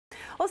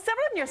Well, 7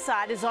 on Your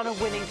Side is on a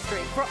winning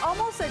streak. For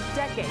almost a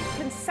decade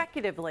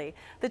consecutively,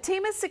 the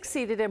team has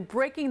succeeded in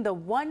breaking the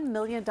 $1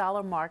 million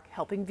mark,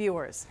 helping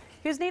viewers.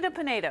 Here's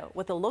Pineda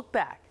with a look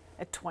back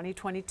at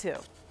 2022.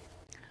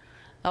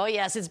 Oh,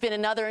 yes, it's been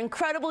another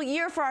incredible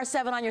year for our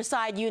 7 on Your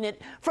Side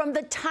unit, from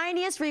the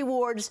tiniest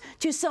rewards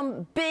to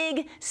some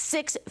big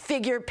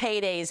 6-figure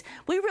paydays.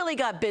 We really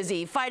got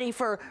busy fighting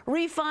for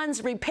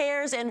refunds,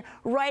 repairs, and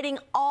righting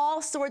all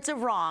sorts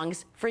of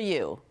wrongs for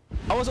you.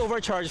 I was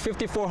overcharged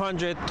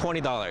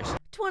 $5,420.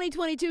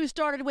 2022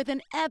 started with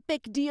an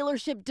epic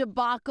dealership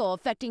debacle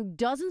affecting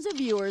dozens of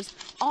viewers,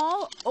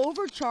 all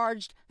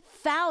overcharged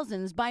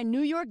thousands by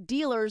New York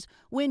dealers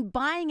when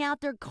buying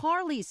out their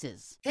car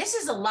leases. This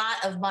is a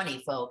lot of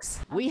money, folks.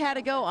 We had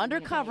to go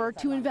undercover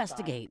to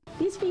investigate.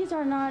 These fees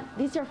are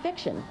these are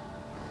fiction.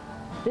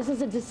 This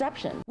is a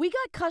deception. We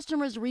got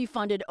customers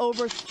refunded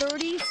over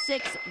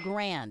 $36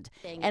 grand.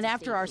 And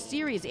after our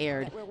series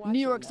aired, New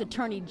York's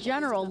Attorney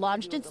General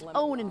launched its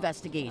own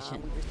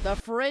investigation. The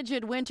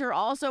frigid winter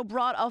also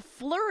brought a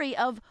flurry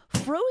of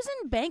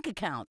frozen bank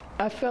accounts.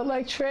 I felt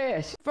like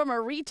trash. From a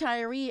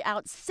retiree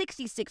out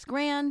 $66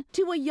 grand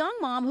to a young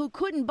mom who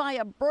couldn't buy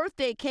a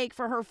birthday cake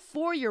for her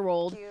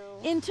 4-year-old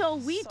until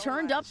we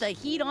turned up the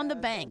heat on the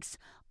banks,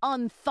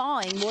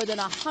 unthawing more than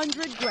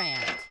 $100 grand.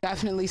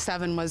 Definitely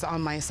 7 was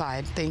on my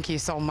side. Thank you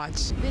so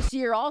much. This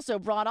year also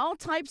brought all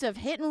types of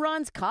hit and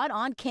runs caught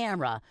on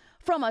camera,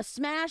 from a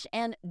smash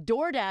and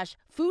DoorDash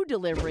food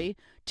delivery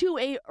to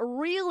a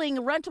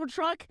reeling rental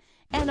truck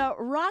and a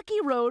rocky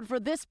road for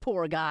this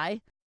poor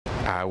guy.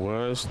 I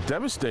was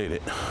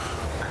devastated.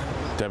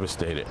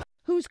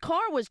 Whose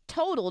car was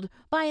totaled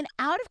by an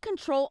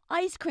out-of-control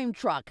ice cream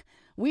truck.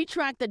 We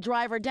tracked the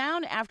driver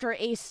down after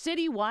a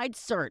citywide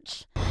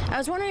search. I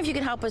was wondering if you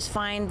could help us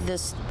find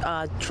this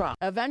truck.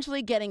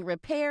 Eventually getting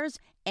repairs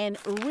and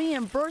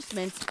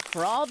reimbursements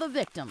for all the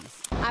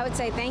victims. I would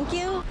say thank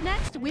you.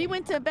 Next, we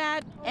went to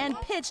bat and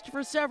pitched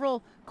for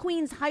several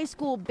Queens high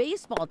school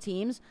baseball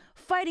teams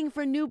fighting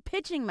for new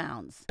pitching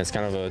mounds. It's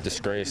kind of a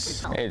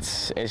disgrace.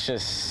 It's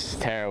just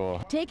terrible.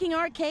 Taking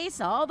our case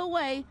all the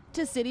way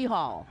to City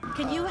Hall.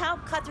 Can you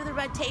help cut through the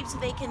red tape so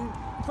they can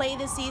play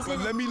this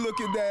season? Let me look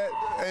at that,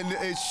 and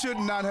it should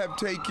not have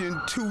taken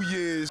 2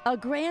 years. A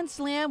grand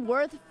slam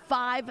worth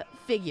 5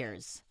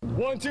 figures.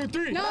 1, 2,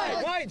 3.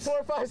 9, whites.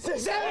 4, 5,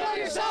 6, 7 on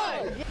your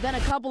side. Then a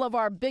couple of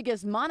our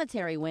biggest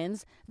monetary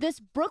wins. This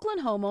Brooklyn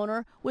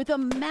homeowner with a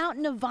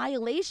mountain of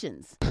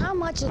violations. How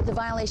much are the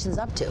violations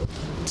up to?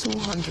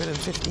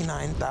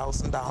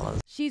 $259,000.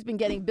 She's been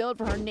getting billed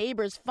for her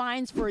neighbors'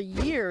 fines for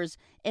years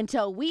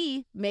until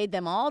we made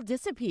them all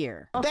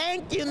disappear.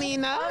 Thank you,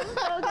 Nina.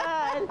 Oh,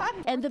 God.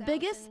 And the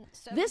biggest?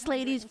 This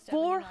lady's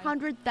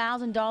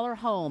 $400,000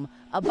 home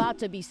about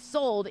to be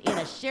sold in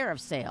a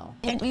sheriff's sale.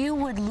 If you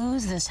would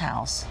lose this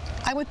house,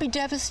 I would be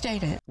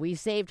devastated. We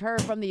saved her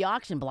from the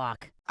auction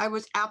block. I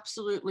was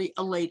absolutely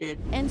elated.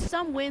 And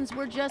some wins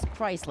were just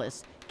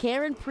priceless.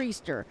 Karen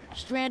Priester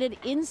stranded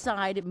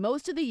inside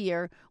most of the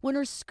year when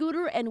her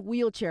scooter and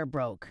wheelchair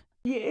broke.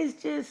 Yeah,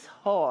 it's just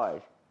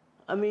hard.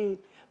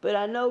 But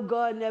I know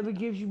God never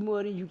gives you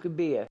more than you can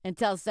bear.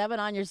 Until 7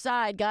 on Your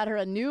Side got her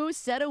a new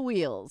set of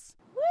wheels.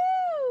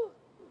 Woo!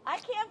 I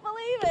can't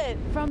believe it.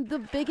 From the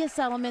biggest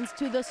settlements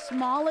to the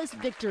smallest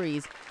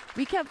victories,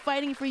 we kept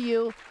fighting for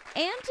you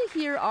and to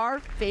hear our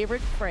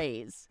favorite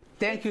phrase.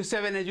 Thank you,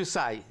 7 on Your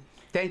Side.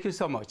 Thank you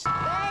so much.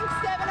 Thanks,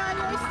 7 on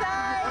Your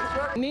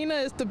Side. Nina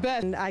is the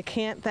best. And I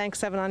can't thank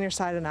 7 on Your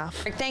Side enough.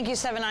 Thank you,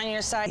 7 on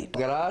Your Side.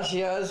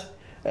 Gracias.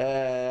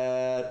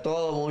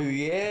 Todo muy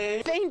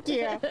bien. Thank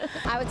you.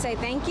 I would say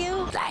thank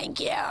you. thank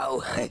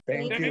you.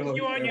 Thank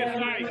you on your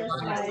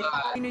side.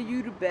 Nina,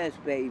 you the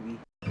best, baby.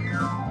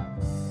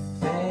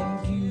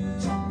 Thank you,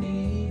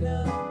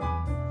 Nina,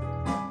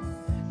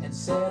 and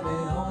 7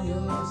 on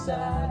your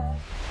side.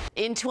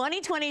 In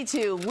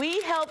 2022,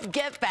 we helped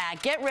get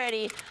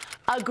ready,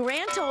 a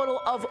grand total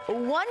of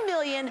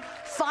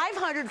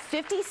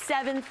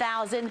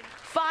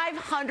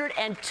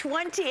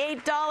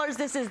 $1,557,528.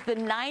 This is the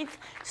 9th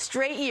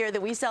straight year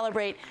that we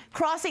celebrate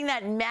crossing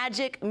that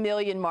magic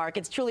million mark.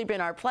 It's truly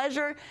been our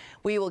pleasure.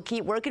 We will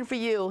keep working for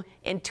you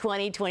in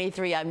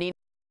 2023. I'm Nina.